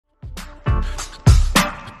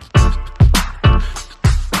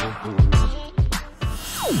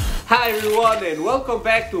Hi everyone and welcome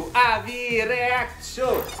back to Avi React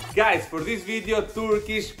Show. Guys, for this video,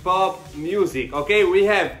 Turkish pop music, okay? We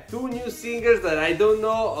have two new singers that I don't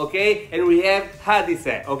know, okay? And we have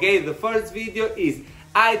Hadise, okay? The first video is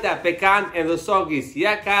Ajda Pekkan and the song is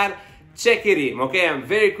Yakar Çekerim, okay? I'm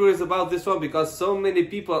very curious about this one because so many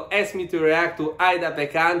people asked me to react to Ajda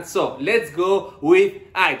Pekkan. So, let's go with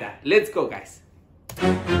Ajda. Let's go, guys.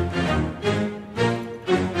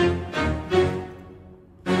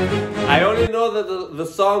 I only know that the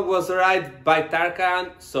song was written by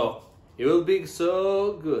Tarkan, so it will be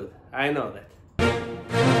so good. I know that.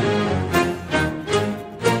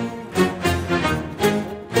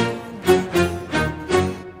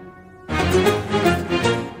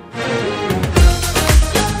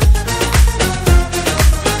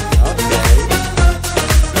 Okay.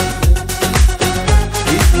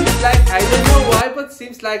 It seems like, I don't know why, but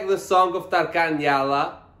seems like the song of Tarkan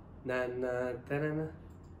Yalla. Na na ta na na.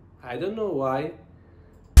 I don't know why.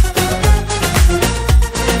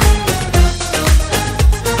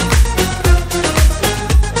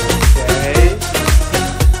 Okay.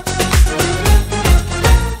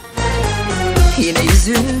 Yine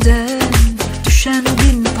yüzünden düşen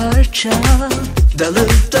bin parça,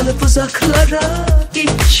 dalıp dalıp uzaklara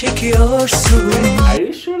ip çekiyorsun. Are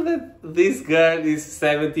you sure that this girl is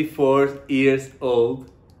 74 years old?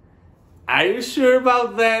 Are you sure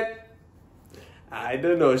about that? I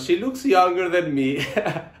don't know, she looks younger than me.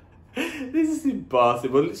 This is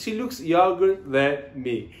impossible. She looks younger than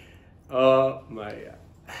me. Oh my god.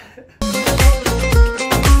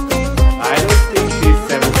 I don't think she's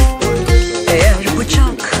 74 years old. Eğer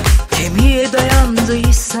bıçak kemiğe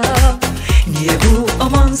dayandıysa, niye bu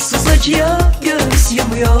amansız acıya göz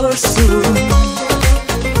yumuyorsun?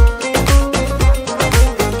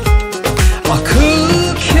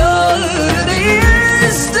 Akıl kâr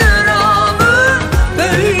değilizdir.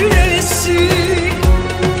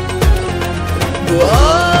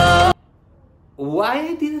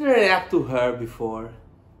 Why I didn't react to her before?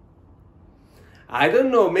 I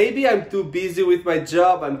don't know, maybe I'm too busy with my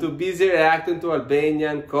job, I'm too busy reacting to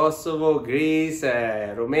Albanian, Kosovo, Greece,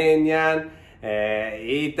 Romanian,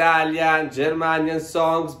 Italian, Germanian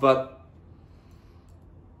songs, but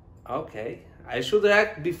okay, I should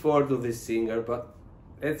react before to this singer, but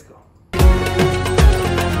let's go.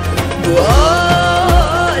 Bu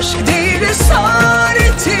aşk değil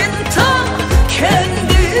esaretin ta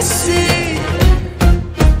kendisi.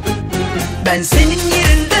 Ben senin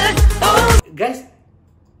yerinde Guys,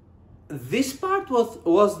 this part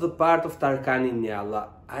was the part of Tarkan in Yalla.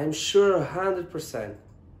 I'm sure 100%.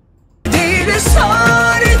 değil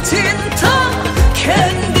esaretin ta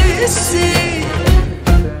kendisi.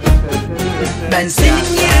 Ben senin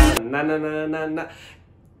yerinde. Na na na na na.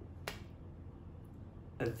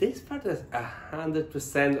 This part is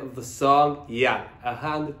 100% of the song. Yeah,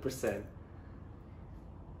 100%.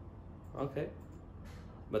 Okay.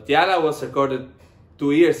 But Yalla was recorded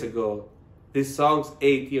 2 years ago. This song's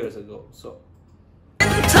 8 years ago. So.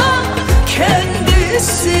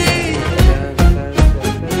 Kendisi.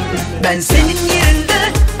 Ben senin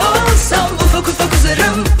yerinde olsam ufak ufak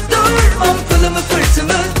uzarım. Durmam pılımı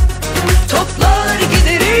fırtımı. Toplar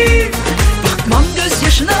giderim. Bakmam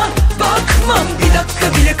gözyaşına. Bakmam bir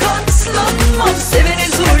dakika bile katlanmam. Sevene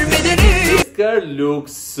zulmederim. This girl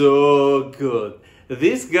looks so good.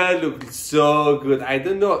 This girl looks so good. I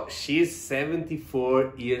don't know. She's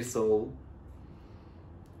 74 years old.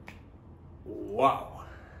 Wow.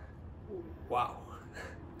 Wow.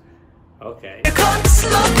 Okay.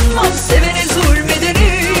 Katlanmam, sevene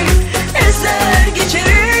zulmederim. Ezer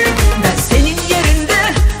geçerim. Ben senin yerinde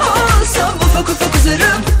olsam ufak ufak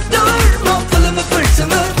uzarım. Durmam pılımı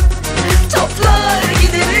fırtımı. Toplar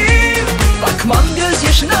giderim. Bakmam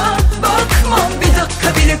gözyaşına. Bakmam bir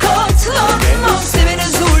dakika bile katlanmam. Sevene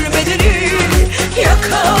zulmederim.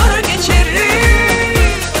 Yakar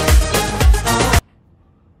geçerim.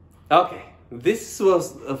 Okay. This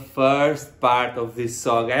was the first part of this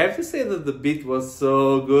song. I have to say that the beat was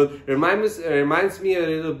so good. Reminds me a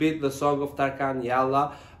little bit the song of Tarkan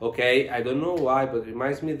Yalla. Okay, I don't know why, but it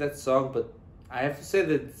reminds me of that song. But I have to say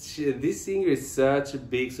that this singer is such a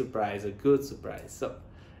big surprise, a good surprise. So,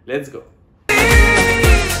 let's go.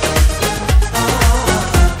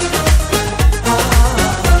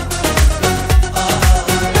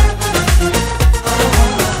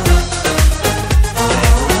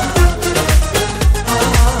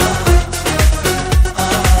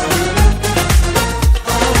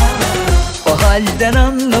 Halden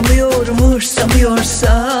anlamıyorum,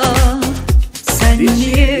 umursamıyorsa sen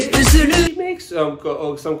niye üzülür? She makes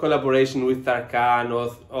some collaboration with Tarkan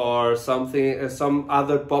or something, some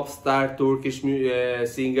other pop star Turkish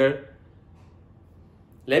singer?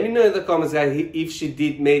 Let me know in the comments, guys, if she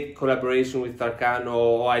did make collaboration with Tarkan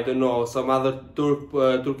or I don't know, some other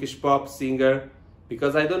Turkish pop singer,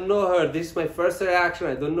 because I don't know her. This is my first reaction.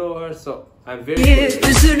 I don't know her, so I'm very curious.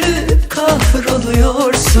 Üzülüp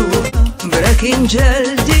kahroluyorsun, bırak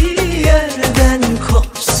inceldiği yerden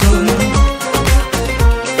kopsun.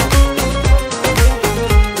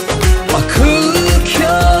 Akıl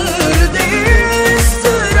kâr değil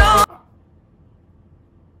sıra.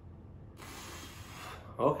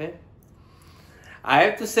 Okay. I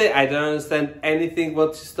have to say, I don't understand anything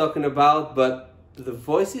what she's talking about, but the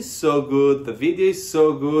voice is so good, the video is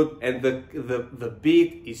so good, and the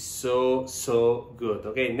beat is so good.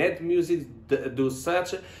 Okay, Net Music do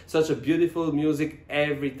such a beautiful music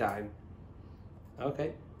every time.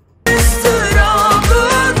 Okay.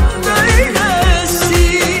 Sıramın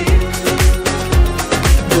böylesi,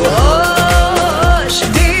 bu aşk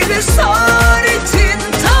bir esaretin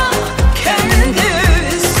ta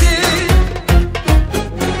kendisi.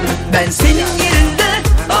 Ben senin yerinde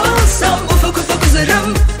olsam ufak ufak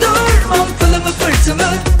uzarım, durmam pılımı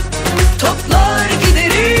fırtımı, toplar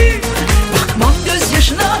giderim. Bakmam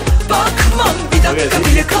gözyaşına, bakmam bir dakika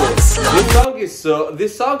bile kalsam.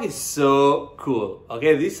 This song is so cool.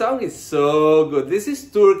 Okay, this song is so good. This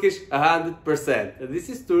is Turkish 100%. This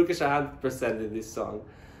is Turkish 100% in this song.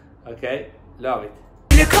 Okay, love it.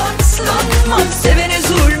 Bile katlanmam sevene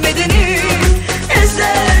zulmedeni,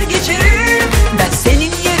 ezer geçerim. Ben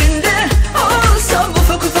senin yerinde olsam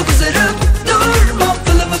ufak ufak uzarım, durmam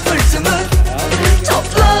pılımı fırtımı,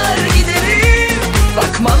 toplar giderim.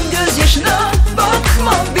 Bakmam gözyaşına,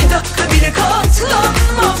 bakmam bir dakika bile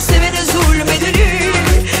katlanmam sevene zulmedeni,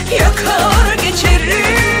 yakar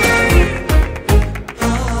geçerim.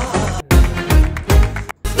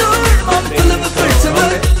 Durmam pılımı fırtımı.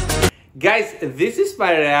 Guys, this is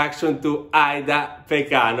my reaction to Ajda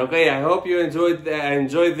Pekkan. Okay, I hope you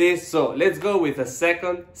enjoyed this. So let's go with a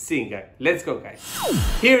second singer. Let's go, guys.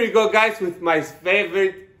 Here we go, guys, with my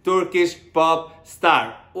favorite Turkish pop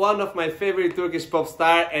star. One of my favorite Turkish pop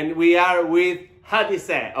star, and we are with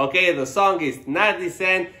Hadise. Okay, the song is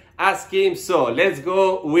Nadisen Ask Him. So let's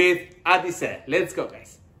go with Hadise. Let's go,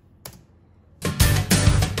 guys.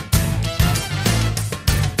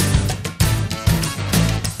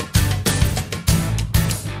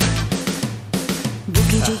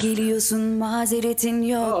 Gece geliyorsun, mazeretin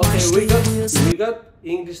yok. Okay, we got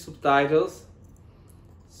English subtitles,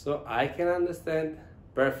 so I can understand.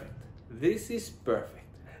 Perfect. This is perfect.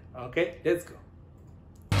 Okay, let's go.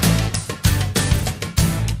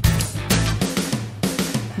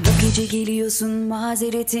 Bu gece geliyorsun,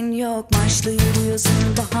 mazeretin yok. Marşlı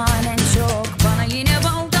yürüyorsun, bahanen çok. Bana yine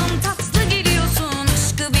baldan tatlı geliyorsun,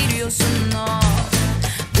 aşkı biliyorsun of.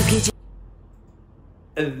 Bu gece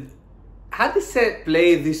Hadise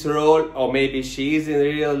play this role, or maybe she is in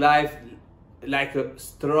real life, like a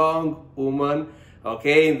strong woman.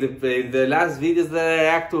 Okay, in the last videos that I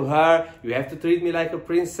react to her, you have to treat me like a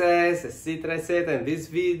princess, etc, etc. In this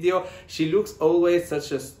video, she looks always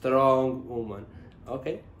such a strong woman.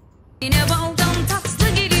 Okay. yine baldan tatlı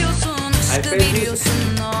geliyorsun, aşkı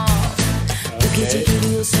biliyorsun of. Bu gece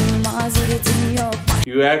geliyorsun, mazeretin yok.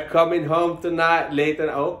 You are coming home tonight later.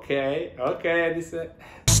 Okay, okay, Hadise.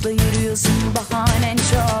 Marşlı yürüyorsun, bahanen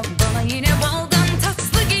çok. Bana yine baldan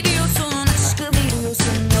tatlı geliyorsun, aşkı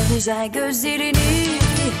biliyorsun. O güzel gözlerini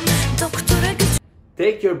doktora götür.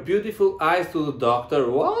 Take your beautiful eyes to the doctor.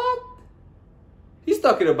 What? He's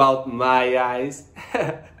talking about my eyes.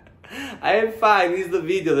 I am fine. It's the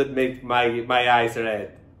video that makes my eyes red.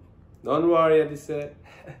 Don't worry, Hadise.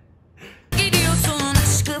 Geliyorsun,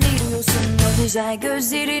 aşkı biliyorsun. O güzel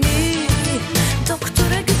gözlerini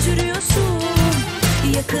doktora götürüyorsun.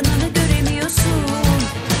 Yakınını göremiyorsun.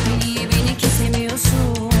 Niye beni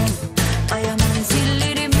kesemiyorsun? Ayaman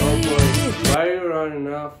zillerimi. Why are you running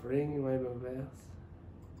off, ringing my bells?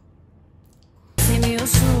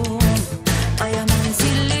 Kesemiyorsun. Ayaman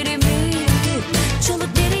zillerimi.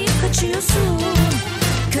 Çalıp nereye kaçıyorsun?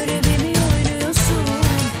 Görevimi oynuyorsun.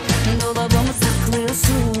 Dolabımı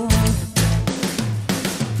saklıyorsun.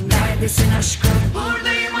 Neredesin aşkım?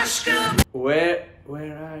 Buradayım aşkım.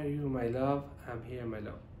 Where are you, my love? I'm here, my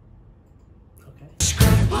love. Okay. Aşkım,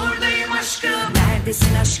 buradayım aşkım.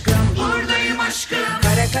 Neredesin aşkım? Buradayım aşkım.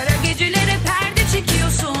 Kara kara gecelere perde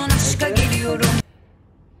çekiyorsun. Aşka geliyorum.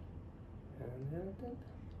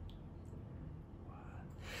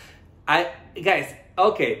 Guys,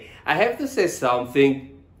 okay, I have to say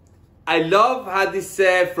something. I love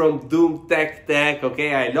Hadise from Doom Tek Tek,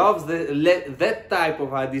 okay? I love that type of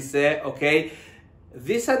Hadise, okay?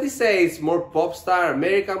 This Hadise is more pop star,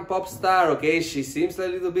 American pop star, okay? She seems a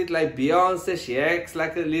little bit like Beyonce, she acts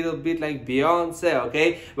like a little bit like Beyonce,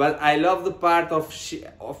 okay? But I love the part of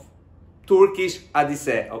Turkish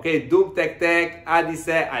Hadise, okay? Doom Tek Tek,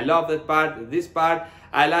 Hadise, I love that part. This part,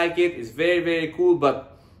 I like it, it's very, very cool,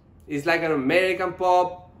 but it's like an American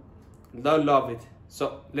pop. Don't love it.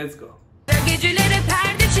 So, let's go. Gecelere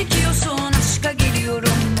perde çekiyorsun, aşka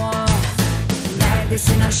geliyorum mu?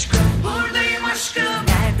 Neredesin aşkım? Buradayım aşkım.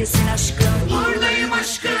 Neredesin aşkım? Buradayım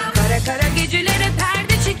aşkım. Kara kara gecelere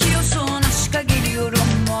perde çekiyorsun, aşka geliyorum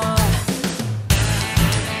mu?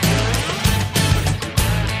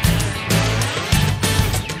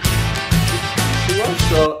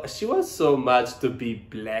 She wants so much to be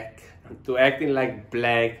black, to acting like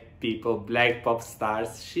black people, black pop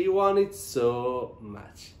stars. She wanted so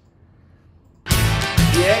much.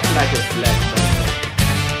 She acts like a black person.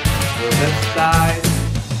 So that's style.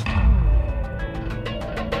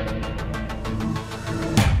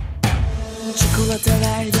 Çikolata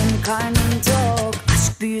verdim karnım tok.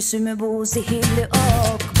 Aşk büyüsü mü bu zehirli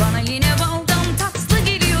ok? Bana yine baldan tatlı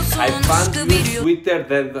geliyorsun. I found Aşkı you veriyorsun. sweeter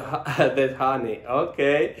than honey.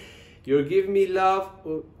 Okay, you give me love.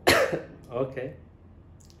 Okay,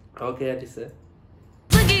 okay, Hadise.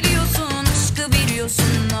 Geliyorsun, aşkı veriyorsun.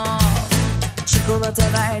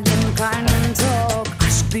 Çikolata verdim karnım tok.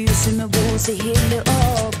 Aşk büyüsü mü bu zehirli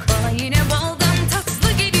ok? Bana yine baldan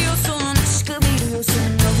tatlı geliyorsun. Aşkı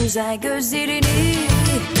veriyorsun. O güzel gözlerini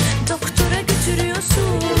doktora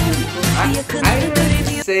götürüyorsun. I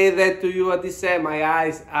already say that to you, Hadise. My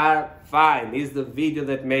eyes are fine. It's the video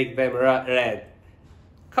that make them red.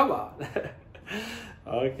 Come on.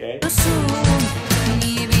 Okay.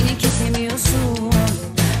 Niye beni kesemiyorsun?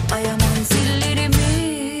 Ayaman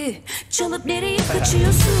zillerimi çalıp nereye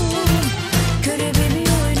kaçıyorsun? Görevimi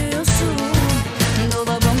oynuyorsun.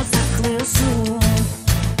 Dolabımı saklıyorsun.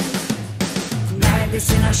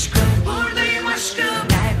 Neredesin aşkım? Buradayım aşkım.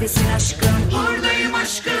 Neredesin aşkım? Buradayım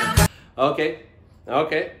aşkım. Okay,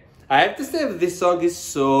 okay. I have to say that this song is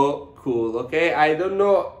so cool, okay? I don't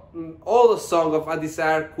know, all the songs of Hadise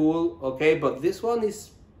are cool, okay? But this one is,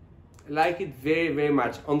 I like it very, very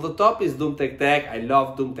much. On the top is Doom Tek Tek. I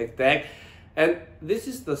love Doom Tek Tek. And this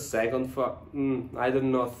is the second, I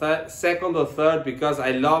don't know, second or third, because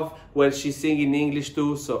I love when she sings in English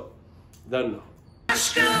too, so, don't know.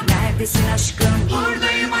 Aşkım, neredesin aşkım?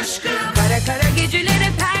 Buradayım aşkım. Kara kara gecelere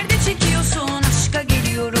perde çekiyorsun. Aşka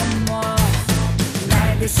geliyorum mu?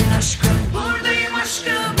 Neredesin aşkım? Buradayım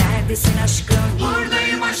aşkım. Neredesin aşkım?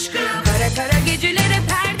 Buradayım aşkım. Kara kara gecelere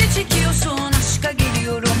perde çekiyorsun. Aşka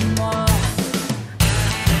geliyorum mu?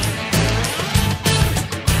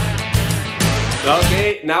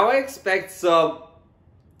 Okay, now I expect some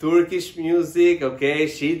Turkish music, okay?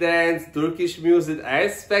 She dance, Turkish music. I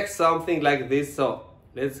expect something like this, so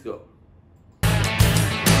let's go.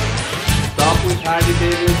 Stop with Hardy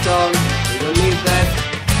David song. We don't need that.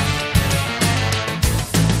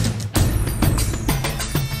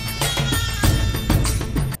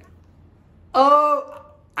 Oh,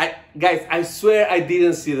 guys, I swear I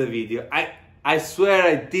didn't see the video. I swear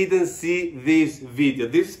I didn't see this video.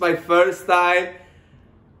 This is my first time.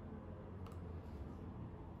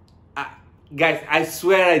 Guys, I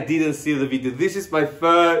swear I didn't see the video. This is my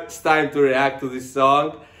first time to react to this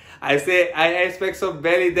song. I say I expect some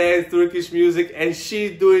belly dance, Turkish music, and she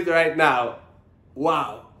do it right now.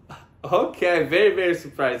 Wow. Okay, I'm very, very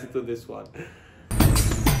surprised to this one.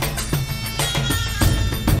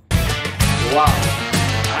 Wow.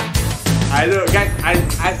 I don't know, guys,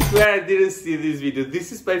 I swear I didn't see this video.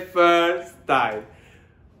 This is my first time.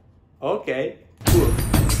 Okay, cool.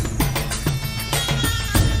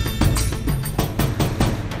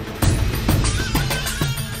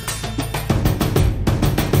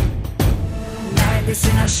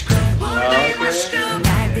 Neredesin aşkım? Buradayım aşkım.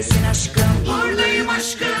 Neredesin aşkım? Buradayım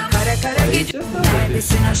aşkım. Kara kara gece.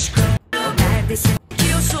 Neredesin aşkım? Neredesin?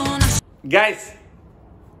 Guys,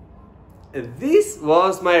 this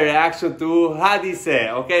was my reaction to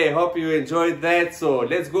Hadise. Okay, I hope you enjoyed that. So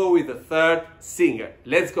let's go with the third singer.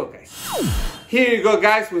 Let's go, guys. Here you go,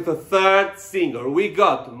 guys, with the third singer. We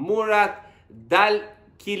got Murat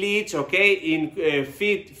dalkılıç, okay, in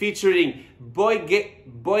featuring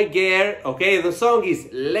Boyger. Okay, the song is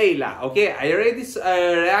Leyla. Okay, I already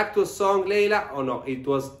react to a song Leyla. Oh no, it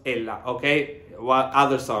was Ella. Okay, what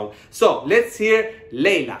other song? So let's hear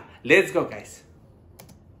Leyla. Let's go, guys.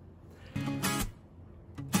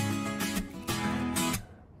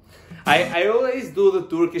 I always do the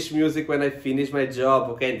Turkish music when I finish my job,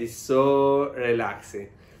 okay, and it's so relaxing.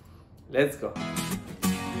 Let's go.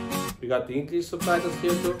 We got the English subtitles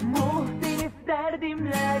here too. Muhtelif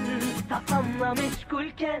derdimler kafamla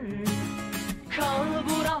meşgulken,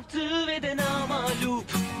 kalbur altı ve de namalup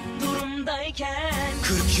durumdayken,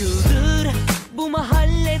 40 yıldır bu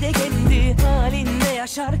mahallede kendi halinde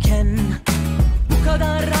yaşarken, bu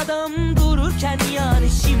kadar adam dururken yani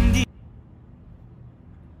şimdi.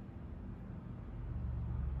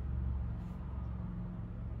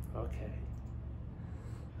 Okay.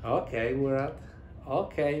 Okay, Murat.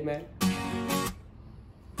 Okay, man.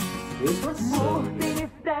 This was so good.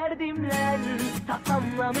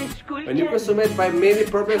 When you consume it by many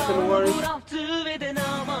problems and worries.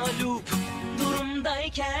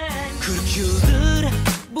 40 yıldır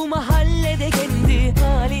bu mahallede kendi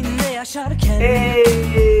halinde yaşarken,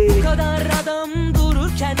 bu kadar adam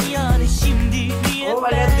dururken yani şimdi niye Oh my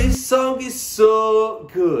god, this song is so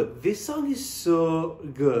good. This song is so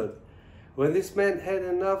good. When this man had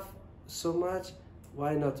enough so much,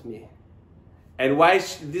 why not me? And why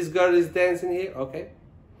this girl is dancing here? Okay.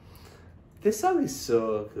 This song is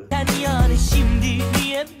so good. Yani şimdi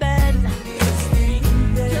niye ben?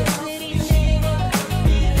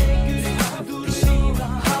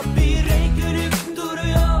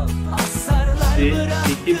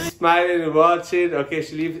 She keeps smiling and watching. Okay,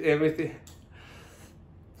 she leaves everything.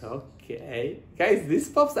 Okay, guys, this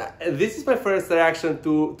is my first reaction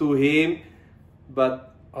to him,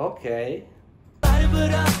 but okay.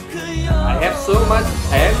 I have so much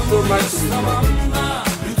to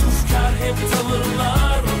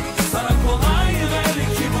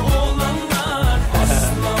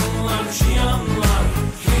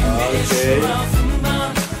Okay.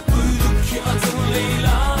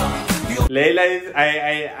 Leyla is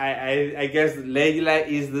I guess Leyla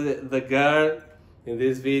is the girl in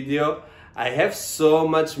this video. I have so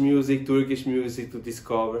much music, Turkish music to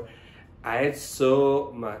discover. I had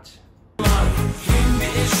so much.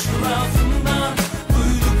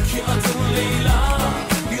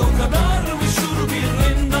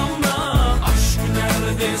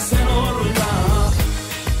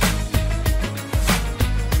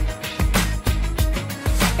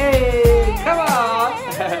 Hey, come on!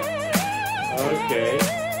 Okay.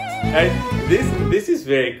 And this is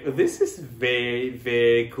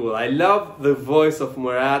very cool. I love the voice of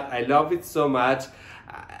Murat. I love it so much.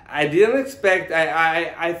 I didn't expect.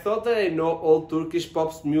 I thought that I know all Turkish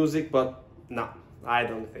pop's music, but no, I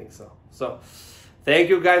don't think so. So, thank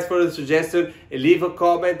you guys for the suggestion. Leave a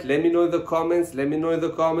comment. Let me know in the comments.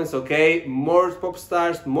 Okay, more pop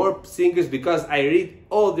stars, more singers, because I read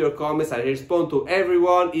all your comments. I respond to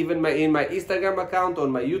everyone, even in my Instagram account,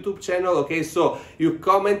 on my YouTube channel. Okay, so you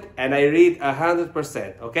comment and I read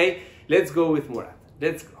 100%. Okay, let's go with Murat.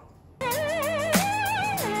 Let's go.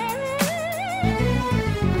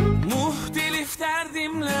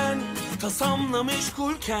 Tasamla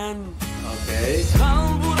meşgulken, okay,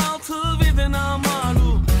 kalbur altı ve de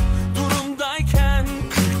namalup durumdayken,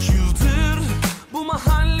 40 yıldır bu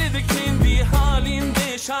mahallede kendi halinde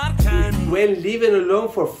yaşarken. When living alone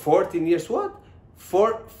for 14 years, what?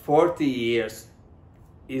 For 40 years.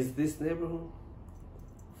 Is this neighborhood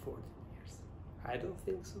 40 years? I don't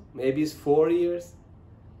think so. Maybe it's 4 years.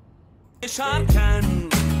 Yaşarken,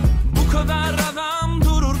 bu kadar adam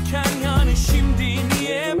dururken yani şimdi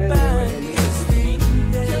niye ben?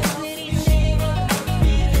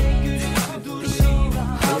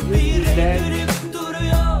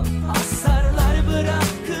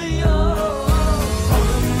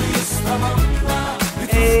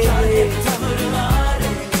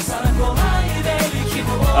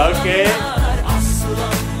 Okay.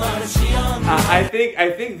 I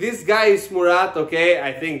think this guy is Murat, okay?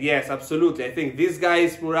 I think, yes, absolutely. I think this guy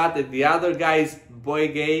is Murat and the other guy is Boy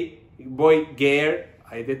Gayer.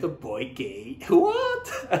 I did a Boy Gay.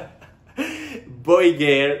 What? Boy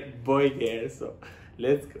Gayer. So,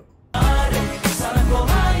 let's go.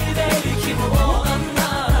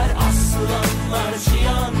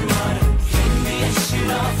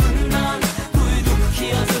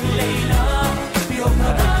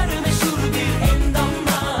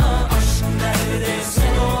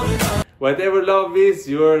 Whatever love is,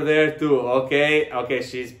 you're there too, okay? Okay,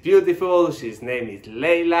 she's beautiful, she's name is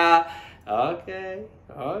Leyla. Okay,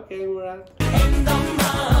 Murat.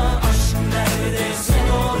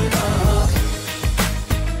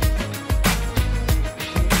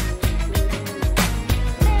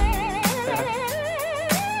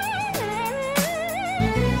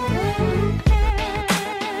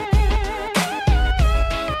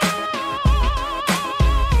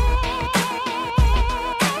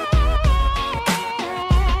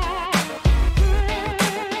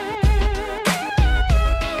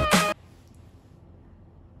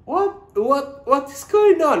 What? what is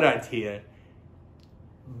going on right here?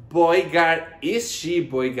 Boygar, is she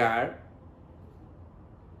Boygar?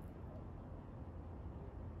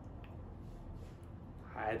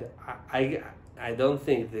 I don't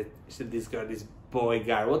think that this girl is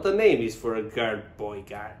Boygar. What the name is for a girl,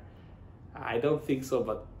 Boygar? I don't think so,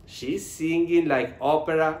 but she's singing like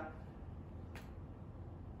opera.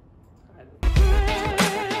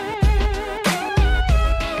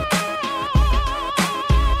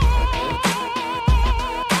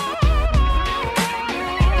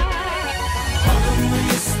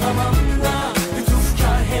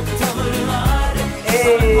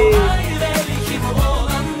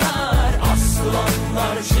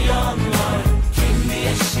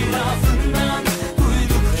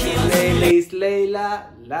 Layla,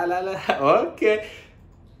 la la la. Okay.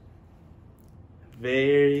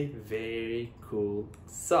 Very, very cool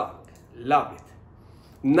song. Love it.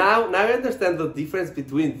 Now I understand the difference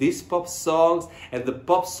between these pop songs and the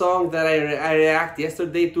pop song that I react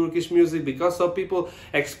yesterday, Turkish music, because some people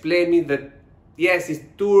explain me that yes, it's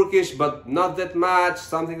Turkish, but not that much,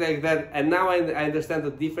 something like that. And now I understand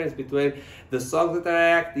the difference between the song that I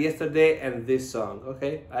react yesterday and this song.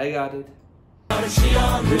 Okay, I got it. This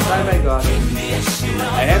time I got it.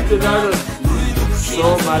 I have to learn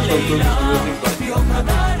so much of Turkish music, but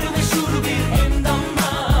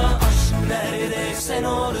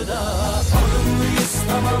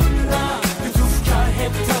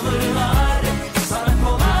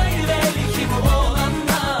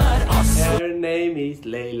her name is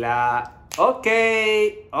Layla.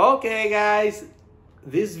 Okay guys,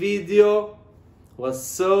 this video was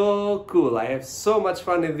so cool. I have so much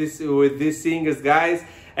fun in this with these singers, guys.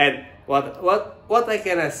 And what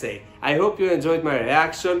can I say? I hope you enjoyed my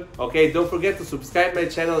reaction. Okay, don't forget to subscribe my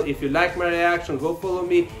channel if you like my reaction. Go follow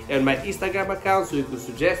me on my Instagram account so you can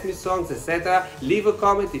suggest me songs, etc. Leave a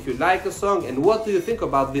comment if you like a song and what do you think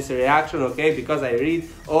about this reaction, okay? Because I read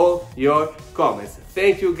all your comments.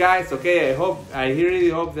 Thank you guys, okay? I really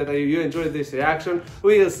hope that you enjoyed this reaction.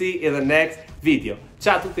 We will see in the next video.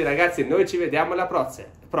 Ciao a tutti ragazzi, noi ci vediamo alla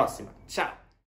prossima. Ciao!